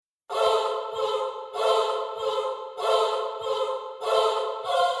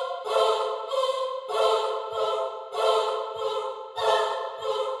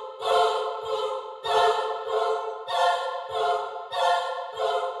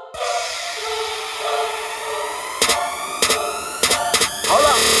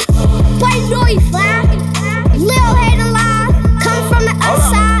know he fly. Lil' hatin' lie, come from the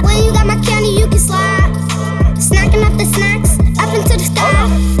outside. When you got my candy, you can slide. Snacking up the snacks, up into the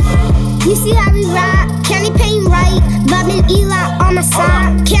sky. You see how we ride, candy paint right. Bob and Eli on my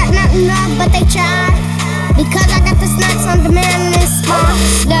side. Can't nothing up, but they try. Because I got the snacks on demand and it's smart.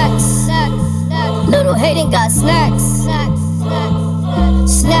 Snacks, little hatin' got snacks.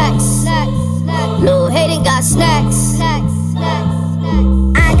 Snacks, little hatin' got snacks.